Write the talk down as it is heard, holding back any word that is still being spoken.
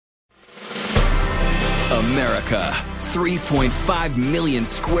America. 3.5 million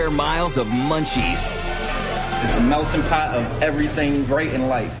square miles of munchies. It's a melting pot of everything great in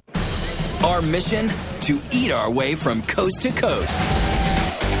life. Our mission? To eat our way from coast to coast.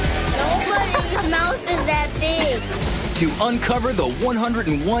 Nobody's mouth is that big. To uncover the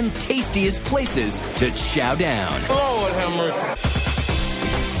 101 tastiest places to Chowdown. Lord have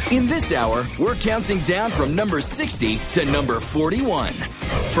mercy. In this hour, we're counting down from number 60 to number 41.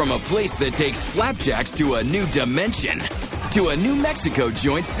 From a place that takes flapjacks to a new dimension, to a New Mexico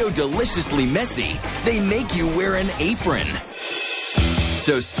joint so deliciously messy, they make you wear an apron.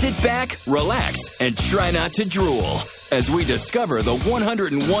 So sit back, relax, and try not to drool as we discover the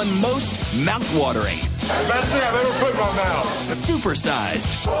 101 most mouth-watering, Best thing I've ever put in my mouth.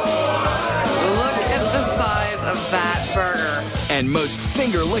 supersized, Look at the size of that burger. and most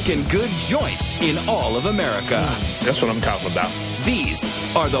finger-licking good joints in all of America. That's what I'm talking about. These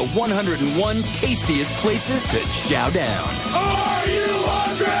are the 101 tastiest places to chow down. Are you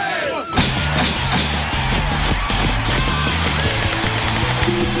hungry?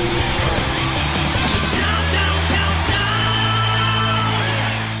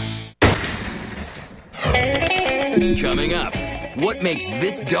 Coming up, what makes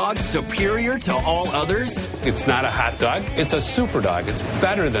this dog superior to all others? It's not a hot dog. It's a Superdawg. It's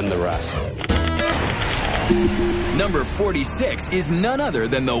better than the rest. Number 46 is none other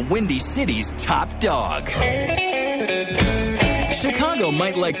than the Windy City's top dog. Chicago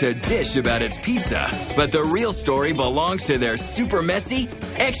might like to dish about its pizza, but the real story belongs to their super messy,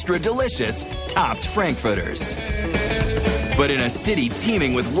 extra delicious, topped Frankfurters. But in a city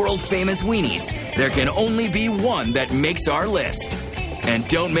teeming with world-famous weenies, there can only be one that makes our list. And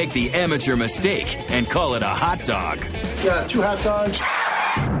don't make the amateur mistake and call it a hot dog. Yeah, 2 hot dogs.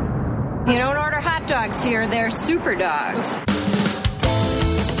 You don't order hot dogs here, they're Superdogs.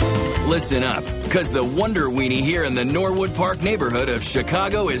 Listen up, because the Wonder Weenie here in the Norwood Park neighborhood of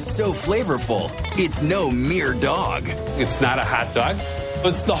Chicago is so flavorful, it's no mere dog. It's not a hot dog.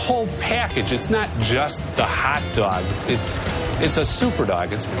 It's the whole package. It's not just the hot dog. It's a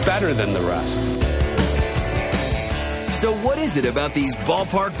Superdawg. It's better than the rest. So what is it about these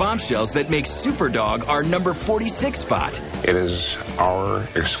ballpark bombshells that makes Superdawg our number 46 spot? It is our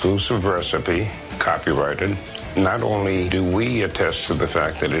exclusive recipe, copyrighted. Not only do we attest to the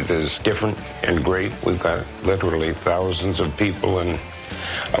fact that it is different and great, we've got literally thousands of people and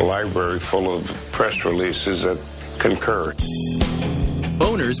a library full of press releases that concur.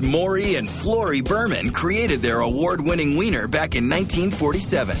 Owners Maury and Flory Berman created their award-winning wiener back in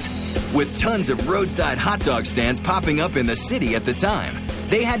 1947. With tons of roadside hot dog stands popping up in the city at the time,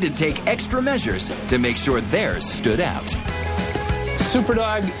 they had to take extra measures to make sure theirs stood out.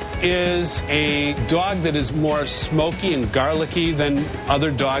 Superdawg is a dog that is more smoky and garlicky than other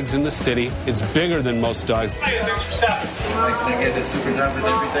dogs in the city. It's bigger than most dogs. Hey, thanks for stopping. Like to get the Superdawg with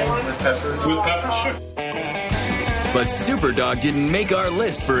everything, with peppers. With peppers, sure. But Superdawg didn't make our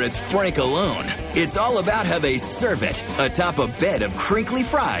list for its frank alone. It's all about how they serve it atop a bed of crinkly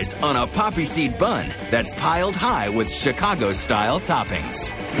fries on a poppy seed bun that's piled high with Chicago-style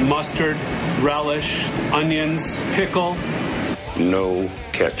toppings. Mustard, relish, onions, pickle. No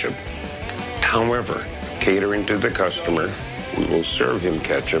ketchup. However, catering to the customer, we will serve him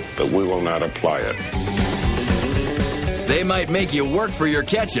ketchup, but we will not apply it. They might make you work for your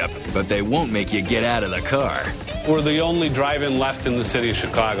ketchup, but they won't make you get out of the car. We're the only drive-in left in the city of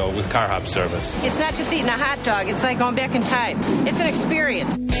Chicago with car hop service. It's not just eating a hot dog, it's like going back in time. It's an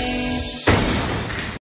experience.